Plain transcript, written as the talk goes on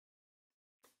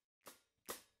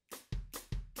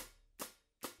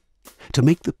To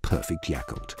make the perfect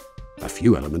Yakult, a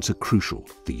few elements are crucial: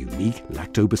 the unique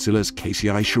Lactobacillus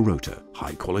Casei Shirota,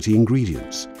 high-quality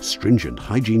ingredients, stringent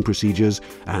hygiene procedures,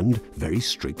 and very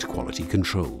strict quality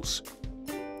controls.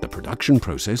 The production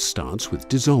process starts with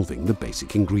dissolving the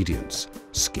basic ingredients,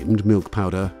 skimmed milk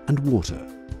powder and water.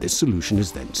 This solution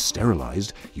is then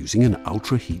sterilized using an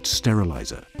ultra-heat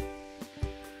sterilizer.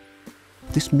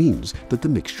 This means that the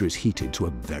mixture is heated to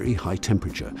a very high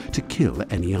temperature to kill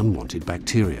any unwanted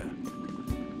bacteria.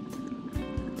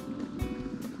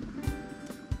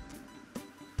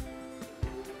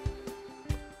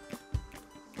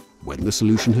 When the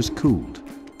solution has cooled,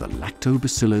 the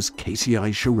Lactobacillus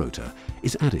Casei Shirota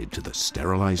is added to the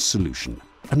sterilized solution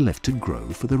and left to grow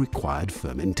for the required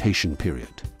fermentation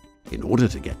period. In order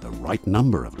to get the right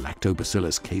number of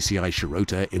Lactobacillus Casei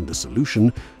Shirota in the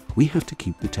solution, we have to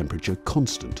keep the temperature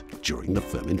constant during the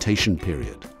fermentation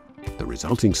period. The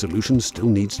resulting solution still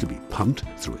needs to be pumped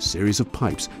through a series of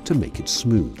pipes to make it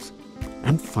smooth.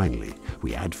 And finally,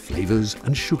 we add flavors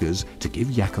and sugars to give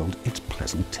Yakult its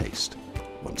pleasant taste.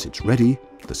 Once it's ready,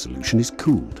 the solution is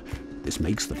cooled. This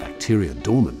makes the bacteria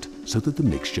dormant so that the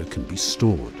mixture can be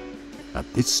stored.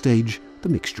 At this stage, the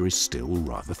mixture is still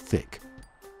rather thick.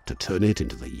 To turn it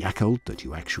into the Yakult that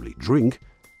you actually drink,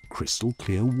 crystal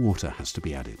clear water has to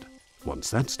be added.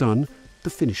 Once that's done, the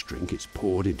finished drink is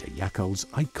poured into Yakult's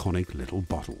iconic little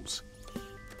bottles.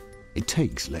 It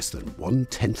takes less than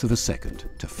 1/10 of a second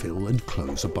to fill and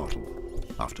close a bottle,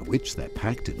 after which they're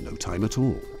packed in no time at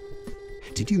all.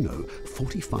 Did you know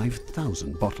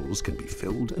 45,000 bottles can be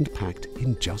filled and packed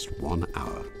in just 1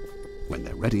 hour? When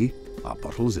they're ready, our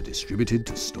bottles are distributed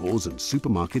to stores and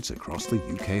supermarkets across the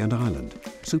UK and Ireland,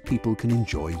 so people can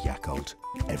enjoy Yakult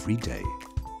every day.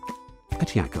 At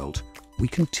Yakult, we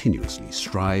continuously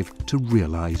strive to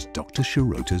realize Dr.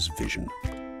 Shirota's vision